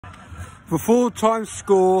The full-time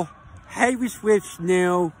score, Heybridge Swifts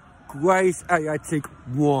 0, Grace Athletic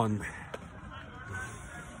 1.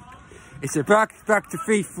 It's a back-to-back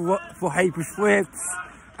defeat for Heybridge Swifts,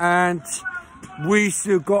 and we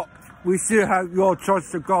still have your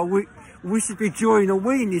chance to go. We should be enjoying a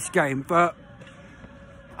win in this game, but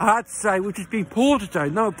I had to say we've just been poor today.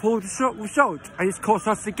 No, poor result, and it's cost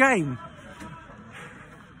us the game.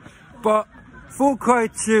 But full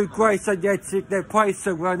credit to Grace Athletic, they played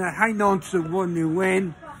so well. They hang on to the 1-0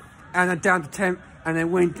 win, and they're down to 10, and they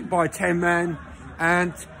win by 10 men,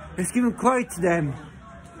 and let's give them credit to them.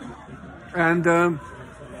 And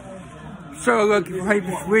so lucky for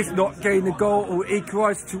Heybridge Swifts not getting the goal or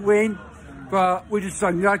equaliser to win, but we're just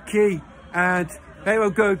unlucky, and they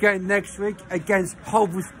will go again next week against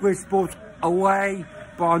Hullbridge Sports away,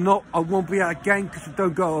 but I won't be at again because I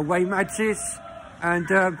don't go away matches, and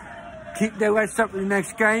keep their heads up in the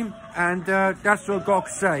next game, and that's what I've got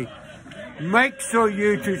to say. Make sure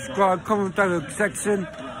you subscribe, comment down in the section,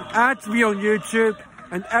 add me on YouTube,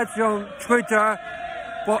 and add me on Twitter,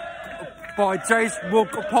 by Jace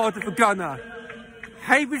Walker, part of the Gunner.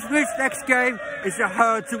 Heybridge Swifts' next game is a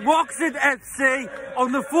herd to Wroxham FC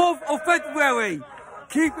on the 4th of February.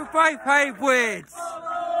 Keep it brave, Heybridge!